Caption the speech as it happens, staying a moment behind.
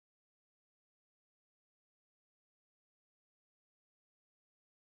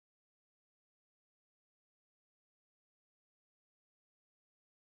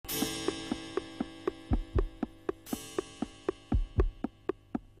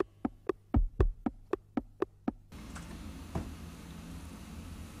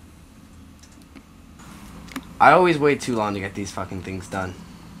I always wait too long to get these fucking things done.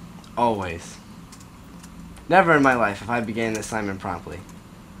 Always. Never in my life have I began an assignment promptly.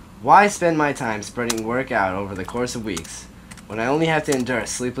 Why spend my time spreading work out over the course of weeks when I only have to endure a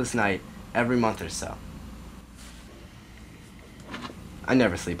sleepless night every month or so? I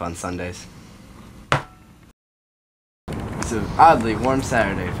never sleep on Sundays. It's an oddly warm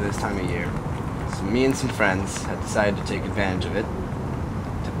Saturday for this time of year, so me and some friends had decided to take advantage of it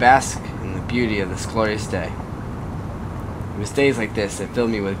to bask in the beauty of this glorious day. It was days like this that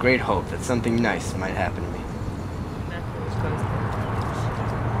filled me with great hope that something nice might happen to me.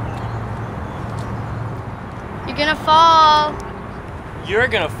 You're gonna fall. You're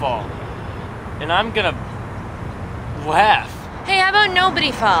gonna fall. And I'm gonna laugh. Hey, how about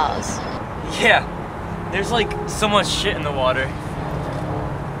nobody falls? Yeah, there's like so much shit in the water.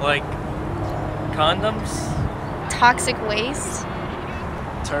 Like condoms? Toxic waste?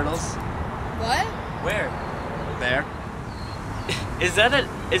 Turtles? What? Where? There. Is that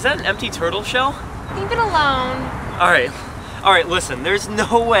an empty turtle shell? Leave it alone. Alright, listen, there's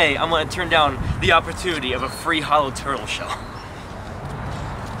no way I'm gonna turn down the opportunity of a free hollow turtle shell.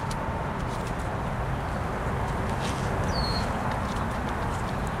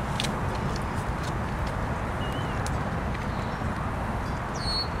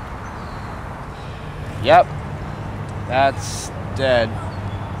 Yep. That's dead.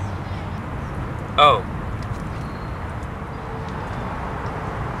 Oh.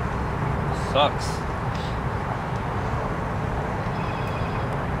 Sucks.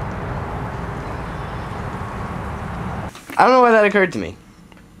 I don't know why that occurred to me.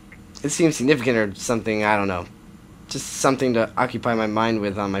 It seems significant or something, I don't know. Just something to occupy my mind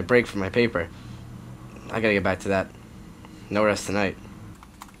with on my break from my paper. I gotta get back to that. No rest tonight.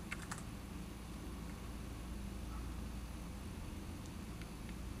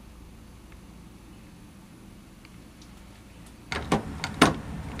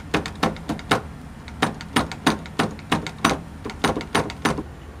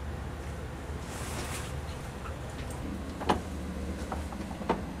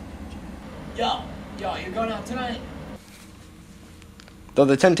 Yo, you're going out tonight? Though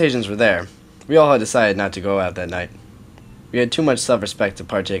the temptations were there, we all had decided not to go out that night. We had too much self-respect to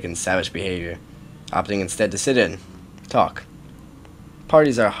partake in savage behavior, opting instead to sit in, talk.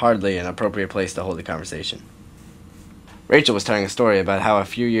 Parties are hardly an appropriate place to hold a conversation. Rachel was telling a story about how a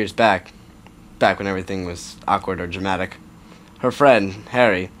few years back when everything was awkward or dramatic, her friend,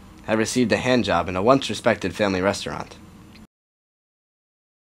 Harry, had received a hand job in a once-respected family restaurant.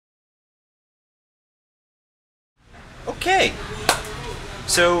 Okay.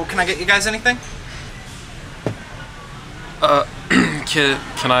 So, can I get you guys anything?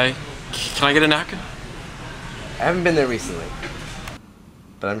 Can I get a napkin? I haven't been there recently,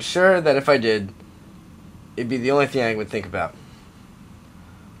 but I'm sure that if I did, it'd be the only thing I would think about.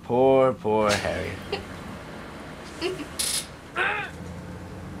 Poor Harry. Who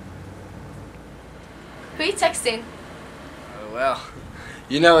are you texting? Well,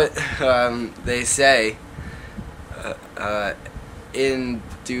 you know what they say, in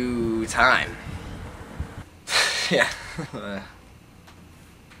due time. Yeah.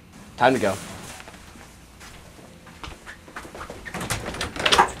 Time to go.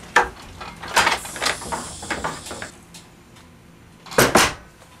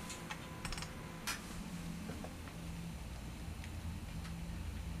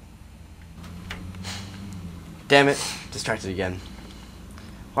 Damn it, distracted again.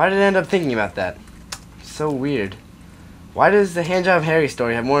 Why did I end up thinking about that? So weird. Why does the handjob Harry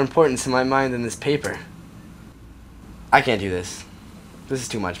story have more importance in my mind than this paper? I can't do this. This is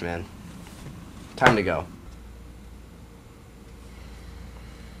too much, man. Time to go.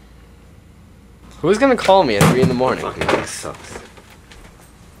 Who's gonna call me at 3 in the morning? Fucking thing sucks.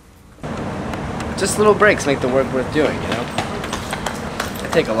 Just little breaks make the work worth doing, you know? I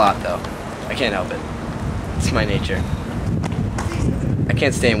take a lot, though. I can't help it. It's my nature. I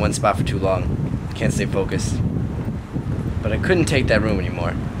can't stay in one spot for too long. I can't stay focused. But I couldn't take that room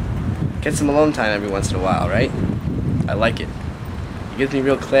anymore. Get some alone time every once in a while, right? I like it. It gives me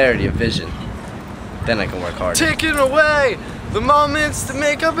real clarity of vision. Then I can work harder. Taking away the moments to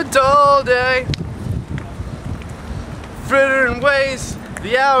make up a dull day. Frittering waste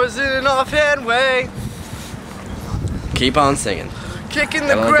the hours in an offhand way. Keep on singing. Kicking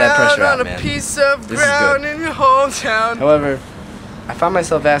the ground on a piece of ground in your hometown. However, I found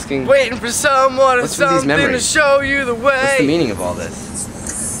myself asking, waiting for someone or something to show you the way. What's the meaning of all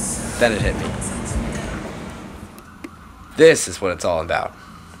this? Then it hit me. This is what it's all about.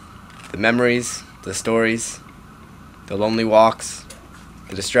 The memories, the stories, the lonely walks,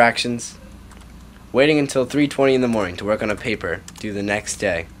 the distractions. Waiting until 3:20 in the morning to work on a paper due the next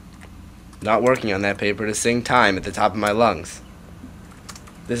day. Not working on that paper to sing time at the top of my lungs.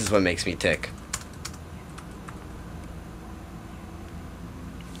 This is what makes me tick.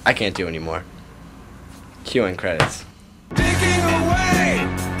 I can't do anymore. Cue in credits. Taking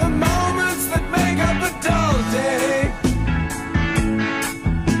away